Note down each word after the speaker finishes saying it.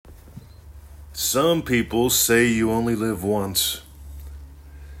Some people say you only live once.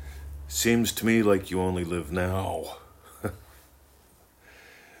 Seems to me like you only live now.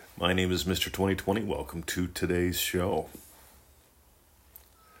 My name is Mr. 2020. Welcome to today's show.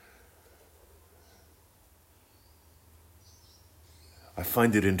 I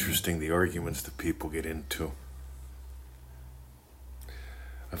find it interesting the arguments that people get into.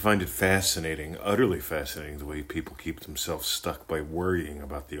 I find it fascinating, utterly fascinating, the way people keep themselves stuck by worrying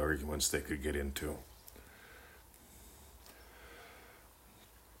about the arguments they could get into.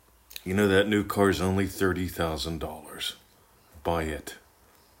 You know, that new car's only $30,000. Buy it.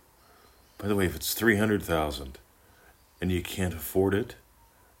 By the way, if it's $300,000 and you can't afford it,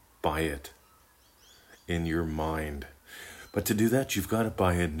 buy it. In your mind. But to do that, you've got to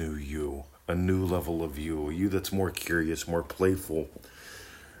buy a new you. A new level of you. A you that's more curious, more playful.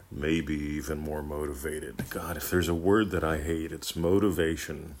 Maybe even more motivated. God, if there's a word that I hate, it's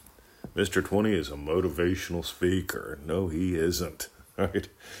motivation. Mr. 20 is a motivational speaker. No, he isn't. Right?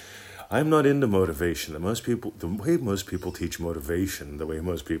 I'm not into motivation. The way most people teach motivation, the way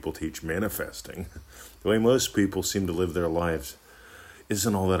most people teach manifesting, the way most people seem to live their lives,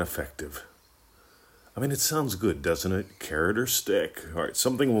 isn't all that effective. I mean, it sounds good, doesn't it? Carrot or stick. All right,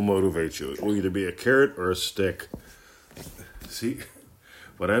 something will motivate you. It will either be a carrot or a stick. See,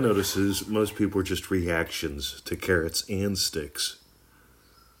 what I notice is most people are just reactions to carrots and sticks.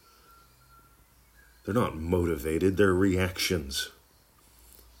 They're not motivated, they're reactions.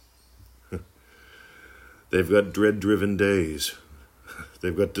 They've got dread-driven days.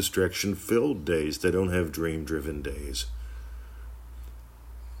 They've got distraction-filled days. They don't have dream-driven days.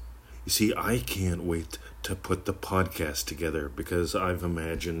 You see, I can't wait to put the podcast together because I've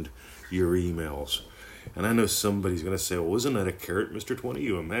imagined your emails. And I know somebody's going to say, well, isn't that a carrot, Mr. 20?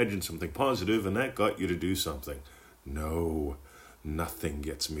 You imagined something positive and that got you to do something. No, nothing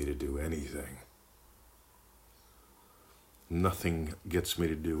gets me to do anything. Nothing gets me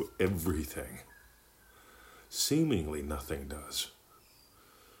to do everything. Seemingly nothing does.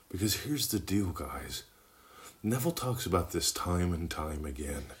 Because here's the deal, guys. Neville talks about this time and time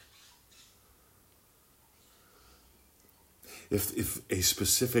again.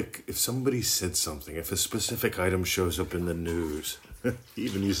 If somebody said something, if a specific item shows up in the news, he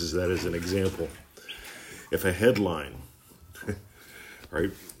even uses that as an example. If a headline,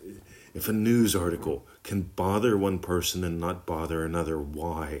 right, if a news article can bother one person and not bother another,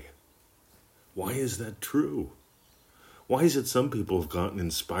 why? Why is that true? Why is it some people have gotten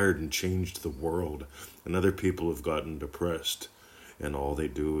inspired and changed the world, and other people have gotten depressed? And all they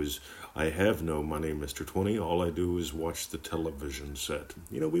do is, I have no money, Mr. 20. All I do is watch the television set.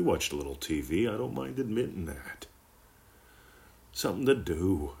 You know, we watched a little TV. I don't mind admitting that. Something to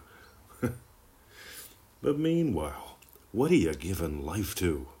do. But meanwhile, what are you giving life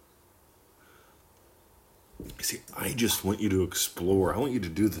to? See, I just want you to explore. I want you to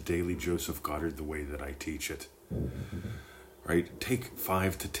do the daily Joseph Goddard the way that I teach it. Right? Take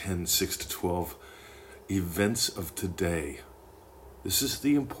 5 to 10, 6 to 12 events of today. This is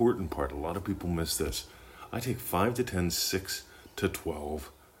the important part. A lot of people miss this. I take 5 to 10, 6 to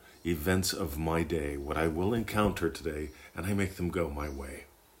 12 events of my day, what I will encounter today, and I make them go my way.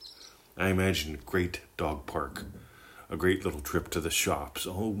 I imagine a great dog park, a great little trip to the shops.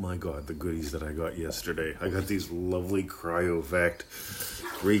 Oh my God, the goodies that I got yesterday. I got these lovely cryovac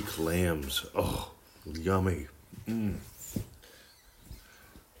Greek lambs. Oh, yummy.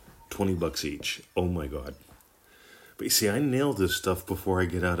 $20 each. Oh my God. But you see, I nail this stuff before I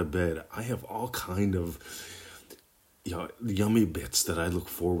get out of bed. I have all kind of yummy bits that I look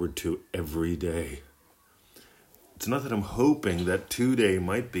forward to every day. It's not that I'm hoping that today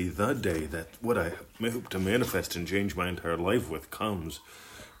might be the day that what I hope to manifest and change my entire life with comes.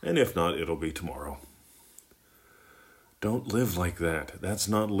 And if not, it'll be tomorrow. Don't live like that. That's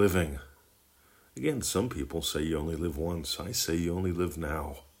not living. Again, some people say you only live once. I say you only live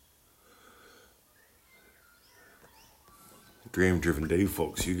now. Dream-driven day,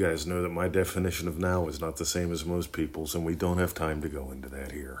 folks. You guys know that my definition of now is not the same as most people's, and we don't have time to go into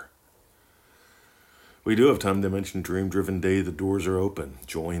that here. We do have time to mention Dream-driven day. The doors are open.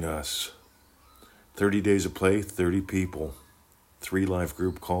 Join us. 30 days of play, 30 people. 3 live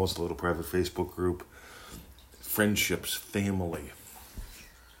group calls, a little private Facebook group. Friendships, family.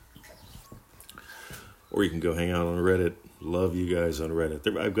 Or you can go hang out on Reddit. Love you guys on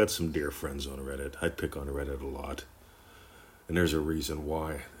Reddit. I've got some dear friends on Reddit. I pick on Reddit a lot. And there's a reason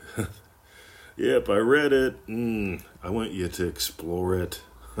why. Yep, I read it. I want you to explore it.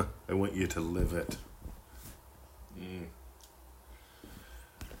 I want you to live it.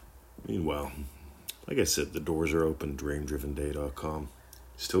 Meanwhile, like I said, the doors are open, dreamdrivenday.com.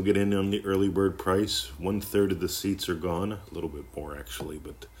 Still get in on the early bird price. 1/3 of the seats are gone. A little bit more, actually,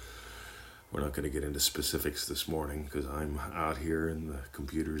 but we're not going to get into specifics this morning because I'm out here and the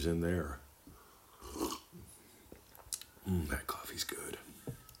computer's in there. That coffee's good.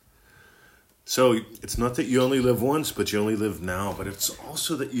 So it's not that you only live once, but you only live now. But it's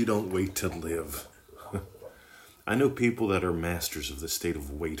also that you don't wait to live. I know people that are masters of the state of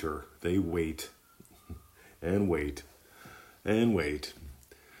waiter. They wait and wait and wait.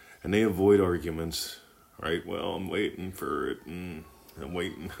 And they avoid arguments, right? Well, I'm waiting for it, and I'm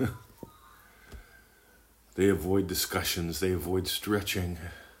waiting. They avoid discussions. They avoid stretching.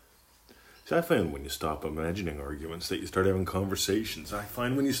 So I find when you stop imagining arguments that you start having conversations. I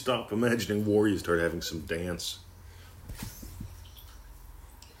find when you stop imagining war, you start having some dance.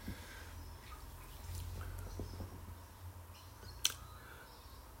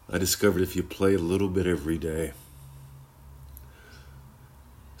 I discovered if you play a little bit every day.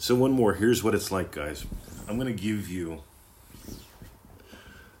 So one more, here's what it's like, guys. I'm going to give you,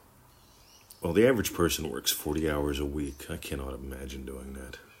 well, the average person works 40 hours a week. I cannot imagine doing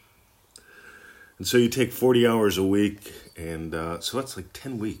that. And so you take 40 hours a week, and so that's like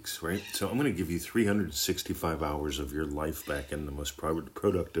 10 weeks, right? So I'm going to give you 365 hours of your life back in the most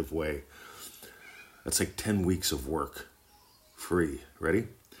productive way. That's like 10 weeks of work, free. Ready?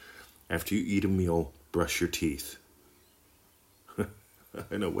 After you eat a meal, brush your teeth.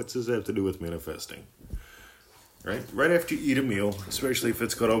 I know, what's this have to do with manifesting? Right? Right after you eat a meal, especially if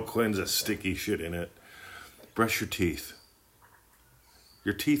it's got all kinds of sticky shit in it, brush your teeth.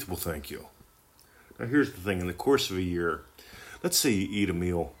 Your teeth will thank you. Now here's the thing, in the course of a year, let's say you eat a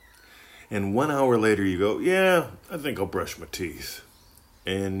meal, and 1 hour later you go, yeah, I think I'll brush my teeth.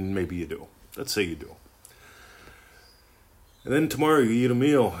 And maybe you do. Let's say you do. And then tomorrow you eat a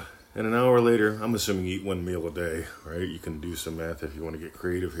meal, and an hour later, I'm assuming you eat one meal a day, right? You can do some math if you want to get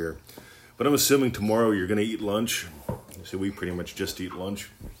creative here. But I'm assuming tomorrow you're going to eat lunch. So we pretty much just eat lunch.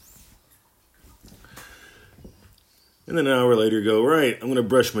 And then an hour later you go, right, I'm going to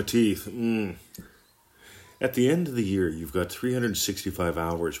brush my teeth. At the end of the year, you've got 365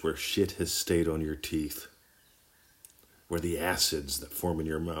 hours where shit has stayed on your teeth. Where the acids that form in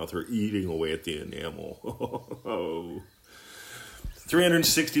your mouth are eating away at the enamel.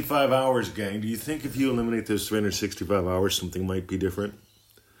 365 hours, gang. Do you think if you eliminate those 365 hours, something might be different?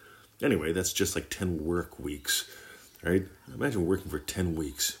 Anyway, that's just like 10 work weeks, right? Imagine working for 10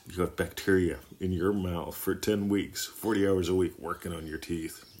 weeks. You got bacteria in your mouth for 10 weeks, 40 hours a week working on your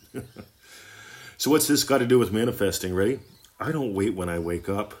teeth. So what's this got to do with manifesting, ready? I don't wait when I wake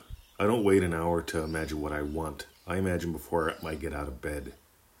up. I don't wait an hour to imagine what I want. I imagine before I get out of bed.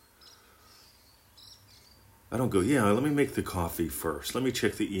 I don't go, yeah, let me make the coffee first. Let me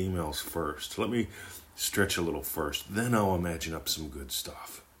check the emails first. Let me stretch a little first. Then I'll imagine up some good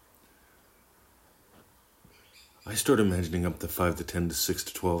stuff. I start imagining up to 5 to 10 to 6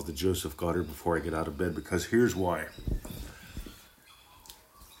 to 12 to Joseph Goddard before I get out of bed, because here's why.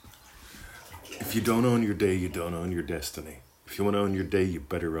 If you don't own your day, you don't own your destiny. If you want to own your day, you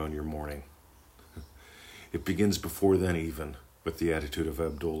better own your morning. It begins before then even, with the attitude of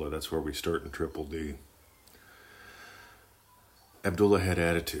Abdullah. That's where we start in Triple D. Abdullah had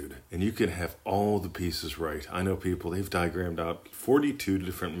attitude, and you can have all the pieces right. I know people, they've diagrammed out 42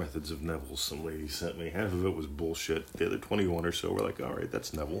 different methods of Neville. Some lady sent me. Half of it was bullshit. The other 21 or so were like, all right,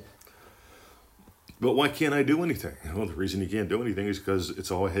 that's Neville. But why can't I do anything? Well, the reason you can't do anything is because it's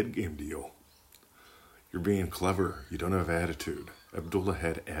all a head game deal. You're being clever. You don't have attitude. Abdullah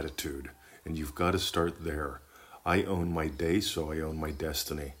had attitude, and you've got to start there. I own my day, so I own my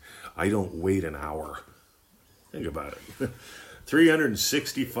destiny. I don't wait an hour. Think about it.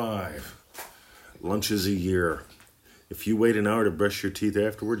 365 lunches a year. If you wait an hour to brush your teeth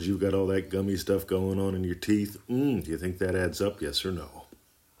afterwards, you've got all that gummy stuff going on in your teeth. Do you think that adds up? Yes or no?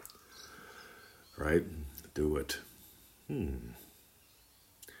 Right? Do it.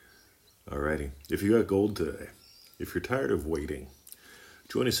 Alrighty. If you got gold today, if you're tired of waiting,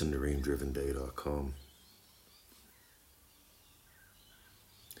 join us on DreamDrivenDay.com.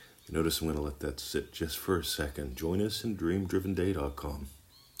 Notice I'm going to let that sit just for a second. Join us in DreamDrivenDay.com.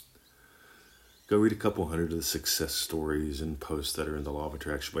 Go read a couple hundred of the success stories and posts that are in the Law of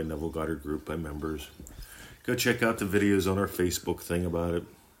Attraction by Neville Goddard Group by members. Go check out the videos on our Facebook thing about it.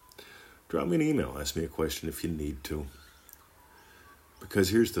 Drop me an email. Ask me a question if you need to. Because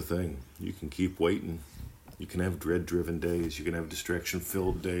here's the thing. You can keep waiting. You can have dread-driven days. You can have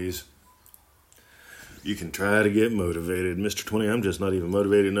distraction-filled days. You can try to get motivated. Mr. 20, I'm just not even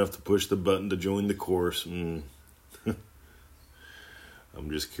motivated enough to push the button to join the course. I'm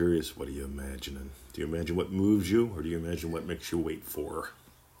just curious, what are you imagining? Do you imagine what moves you, or do you imagine what makes you wait for?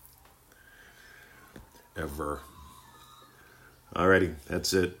 ever. Alrighty,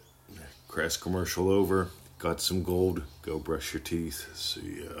 that's it. Crass commercial over. Got some gold. Go brush your teeth.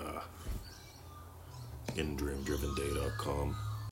 See ya. InDreamDrivenDay.com.